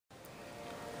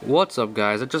What's up,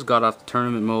 guys? I just got off the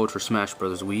tournament mode for Smash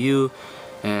Bros. Wii U,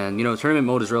 and tournament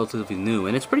mode is relatively new,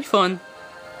 and it's pretty fun.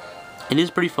 It is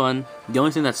pretty fun. The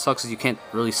only thing that sucks is you can't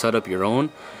really set up your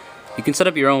own. You can set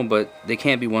up your own, but they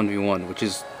can't be 1v1, which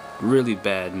is really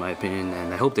bad in my opinion,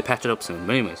 and I hope they patch it up soon.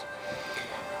 But anyways,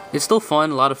 it's still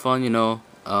fun, a lot of fun,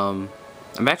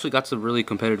 I've actually got some really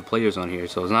competitive players on here,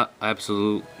 so it's not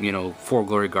absolute, for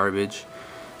glory garbage.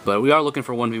 But we are looking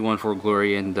for 1v1 for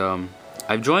glory, and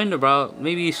I've joined about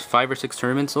maybe 5 or 6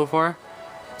 tournaments so far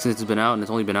since it's been out, and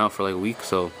it's only been out for like a week.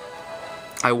 So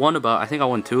I think I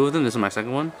won 2 of them. This is my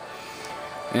second one,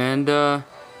 and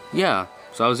yeah.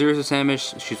 So I was zeros with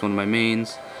Samish. She's one of my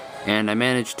mains, and I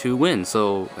managed to win.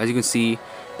 So as you can see,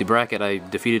 the bracket, I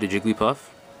defeated a Jigglypuff,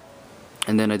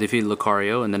 and then I defeated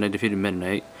Lucario, and then I defeated Meta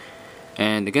Knight.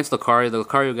 And against Lucario, the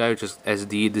Lucario guy was just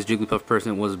SD'd. This Jigglypuff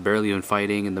person was barely even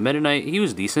fighting, and the Meta Knight, he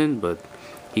was decent, but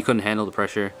he couldn't handle the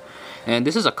pressure. And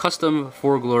this is a custom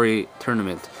For Glory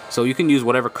tournament, so you can use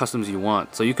whatever customs you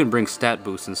want. So you can bring stat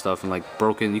boosts and stuff, and like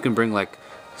broken, you can bring like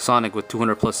Sonic with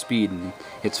 200 plus speed, and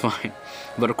it's fine.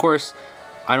 But of course,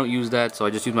 I don't use that, so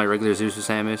I just use my regular Zeus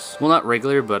Samus. Well, not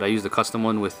regular, but I use the custom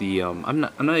one with the I'm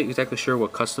not exactly sure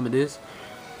what custom it is,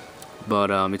 but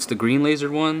it's the green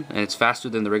laser one, and it's faster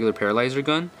than the regular paralyzer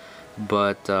gun.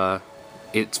 But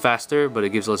it's faster, but it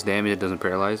gives less damage. It doesn't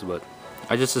paralyze. But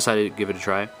I just decided to give it a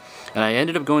try. And I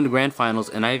ended up going to Grand Finals,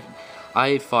 and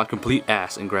I fought complete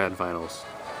ass in Grand Finals.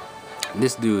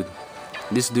 This dude,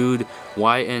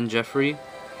 YN Jeffrey,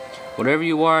 whatever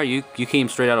you are, you came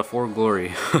straight out of For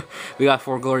Glory. We got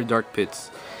For Glory Dark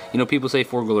Pits. People say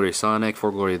For Glory Sonic, For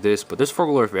Glory this, but there's For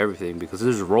Glory for everything because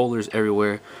there's rollers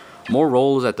everywhere. More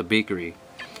rolls at the bakery.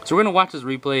 So we're gonna watch this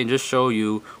replay and just show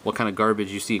you what kind of garbage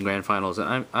you see in Grand Finals.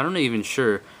 And I'm not even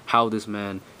sure how this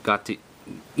man got to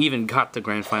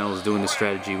Grand Finals doing this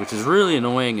strategy, which is really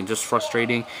annoying and just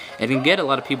frustrating, and can get a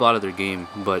lot of people out of their game.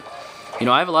 But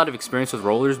I have a lot of experience with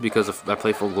rollers because I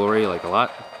play For Glory like a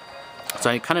lot, so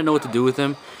I kind of know what to do with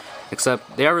them.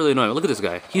 Except they are really annoying. Look at this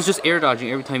guy; he's just air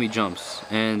dodging every time he jumps.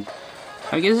 And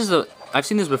I guess I've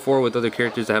seen this before with other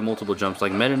characters that have multiple jumps,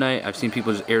 like Meta Knight. I've seen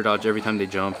people just air dodge every time they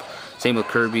jump. Same with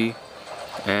Kirby.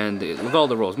 And look at all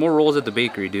the rolls. More rolls at the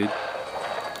bakery, dude.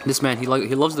 This man, he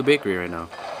loves the bakery right now.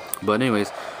 But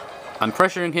anyways, I'm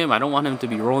pressuring him. I don't want him to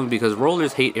be rolling because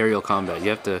rollers hate aerial combat. You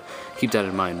have to keep that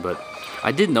in mind. But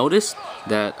I did notice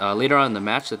that later on in the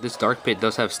match that this Dark Pit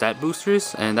does have stat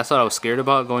boosters, and that's what I was scared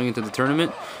about going into the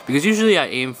tournament. Because usually I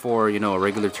aim for, a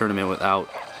regular tournament without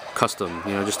custom,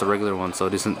 just a regular one, so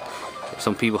it isn't.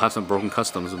 Some people have some broken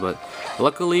customs, but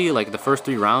luckily, like the first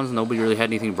 3 rounds, nobody really had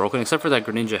anything broken, except for that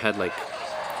Greninja had like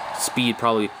speed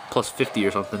probably plus 50 or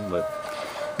something. But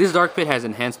this Dark Pit has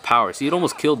enhanced power. See, it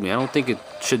almost killed me. I don't think it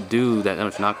should do that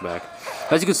much knockback.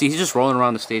 As you can see, he's just rolling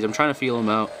around the stage. I'm trying to feel him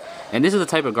out. And this is the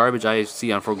type of garbage I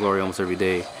see on For Glory almost every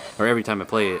day, or every time I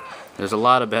play it. There's a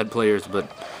lot of bad players, but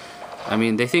I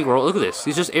mean, they think look at this.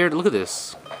 He's just aired. Look at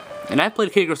this. And I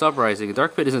played Kagros Uprising.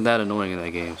 Dark Pit isn't that annoying in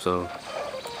that game, so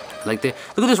like look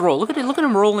at this roll. Look at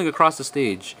him rolling across the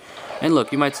stage. And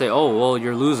look, you might say, oh, well,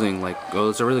 you're losing. Like,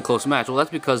 oh, it's a really close match. Well, that's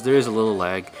because there is a little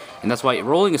lag. And that's why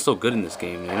rolling is so good in this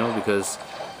game, because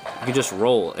you can just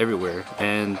roll everywhere.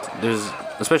 And there's,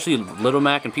 especially Little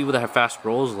Mac and people that have fast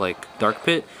rolls like Dark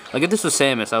Pit. Like, if this was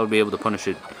Samus, I would be able to punish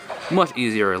it much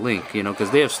easier, or Link, because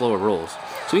they have slower rolls.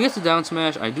 So he gets the down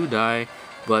smash. I do die.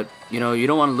 But, you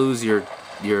don't want to lose your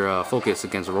focus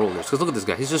against rollers. Because look at this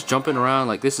guy. He's just jumping around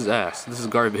like this is ass. This is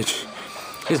garbage.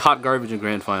 He's hot garbage in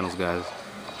Grand Finals, guys.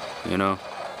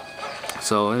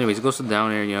 So anyways, it goes to the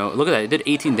down air. Look at that, it did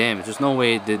 18 damage. There's no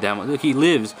way it did that much. Look, he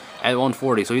lives at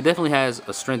 140, so he definitely has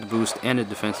a strength boost and a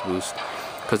defense boost,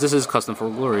 because this is custom For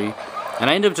Glory.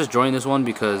 And I ended up just joining this one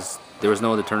because there was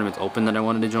no other tournaments open that I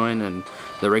wanted to join, and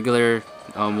the regular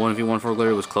 1v1 For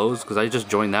Glory was closed, because I just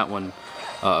joined that one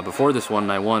before this one,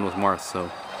 and I won with Marth.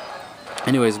 So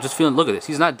anyways, I'm just feeling, look at this,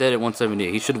 he's not dead at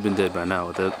 178. He should have been dead by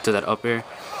now to that up air.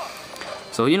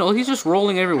 So, he's just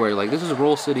rolling everywhere. Like, this is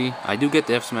Roll City. I do get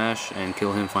the F Smash and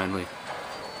kill him finally.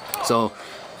 So,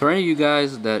 for any of you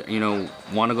guys that,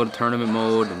 want to go to tournament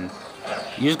mode, and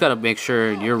you just got to make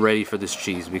sure you're ready for this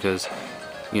cheese, because,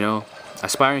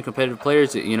 aspiring competitive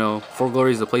players, For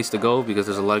Glory is the place to go because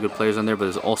there's a lot of good players on there, but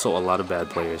there's also a lot of bad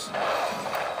players.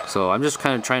 So, I'm just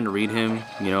kind of trying to read him.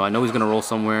 I know he's going to roll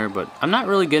somewhere, but I'm not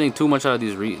really getting too much out of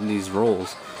these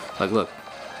rolls. Like, look,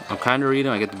 I'm kind of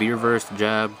reading. I get the B reverse, the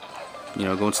jab.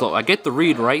 Going slow. I get the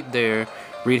read right there.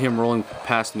 Read him rolling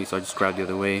past me, so I just grab the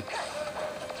other way.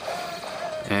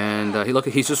 And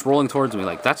he's just rolling towards me.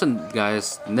 Like,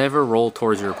 guys, never roll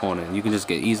towards your opponent. You can just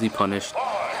get easily punished.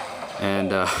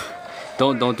 And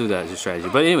Don't do that as your strategy.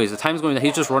 But anyways, the time's going down.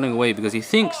 He's just running away because he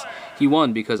thinks he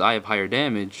won because I have higher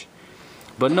damage.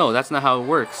 But no, that's not how it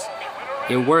works.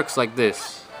 It works like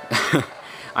this.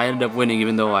 I ended up winning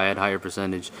even though I had higher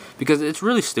percentage. Because it's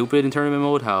really stupid in tournament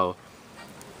mode how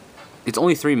it's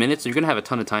only 3 minutes, so you're going to have a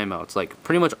ton of timeouts. Like,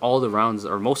 pretty much all the rounds,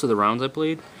 or most of the rounds I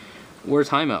played, were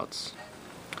timeouts.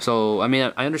 So, I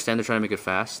mean, I understand they're trying to make it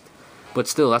fast, but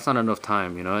still, that's not enough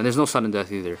time, you know? And there's no sudden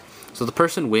death either. So the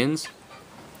person wins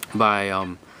by,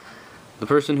 the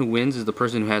person who wins is the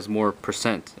person who has more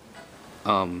percent.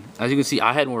 As you can see,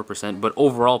 I had more percent, but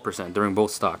overall percent during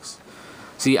both stocks.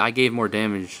 See, I gave more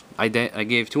damage. I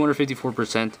gave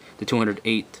 254% to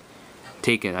 208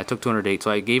 taken. I took 208,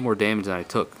 so I gave more damage than I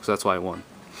took, so that's why I won.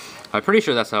 I'm pretty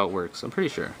sure that's how it works. I'm pretty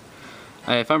sure.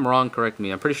 If I'm wrong, correct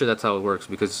me. I'm pretty sure that's how it works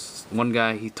because one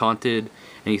guy, he taunted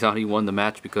and he thought he won the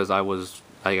match because I was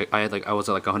at like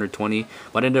 120,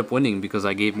 but I ended up winning because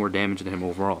I gave more damage than him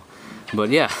overall.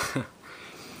 But yeah,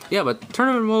 yeah. But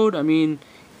tournament mode, I mean,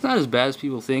 it's not as bad as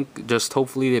people think. Just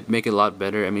hopefully they make it a lot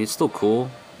better. I mean, it's still cool.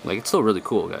 Like, it's still really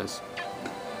cool, guys.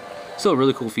 Still a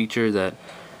really cool feature that,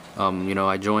 you know,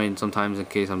 I join sometimes in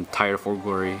case I'm tired of 4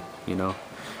 Glory, you know.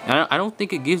 And I don't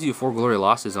think it gives you 4 Glory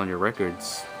losses on your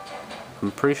records. I'm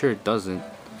pretty sure it doesn't.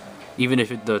 Even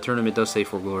if the tournament does say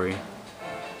 4 Glory.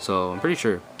 So, I'm pretty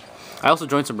sure. I also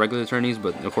joined some regular tourneys,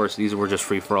 but of course these were just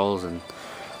free-for-alls, and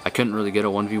I couldn't really get a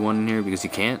 1v1 in here because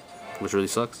you can't, which really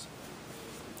sucks.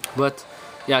 But,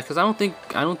 yeah, because I don't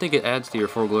think it adds to your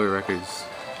 4 Glory records.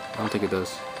 I don't think it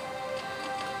does.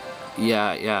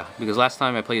 Yeah, because last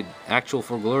time I played actual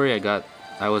 4 Glory,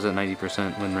 I was at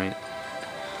 90% win rate.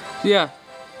 So yeah.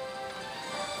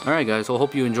 Alright guys, so I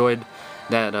hope you enjoyed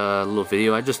that little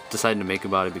video. I just decided to make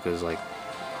about it because, like,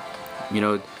 you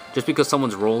know, just because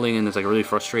someone's rolling and it's like really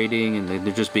frustrating and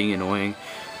they're just being annoying.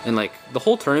 And like the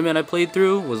whole tournament I played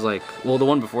through was like, well, the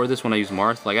one before this when I used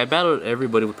Marth, like I battled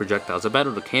everybody with projectiles. I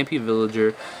battled a campy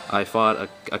villager, I fought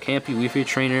a campy Wii U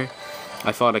trainer,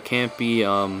 I fought a campy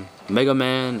Mega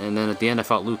Man, and then at the end I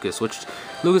fought Lucas, which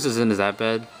Lucas isn't as that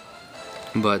bad,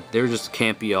 but they're just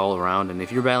campy all around. And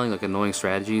if you're battling like annoying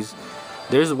strategies,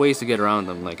 there's ways to get around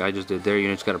them, like I just did there.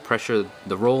 You just gotta pressure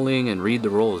the rolling and read the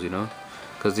rolls, you know,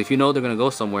 because if you know they're gonna go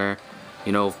somewhere,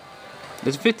 you know,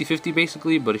 it's 50-50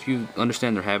 basically, but if you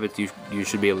understand their habits, you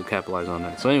should be able to capitalize on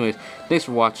that. So anyways, thanks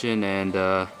for watching, and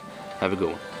have a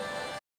good one.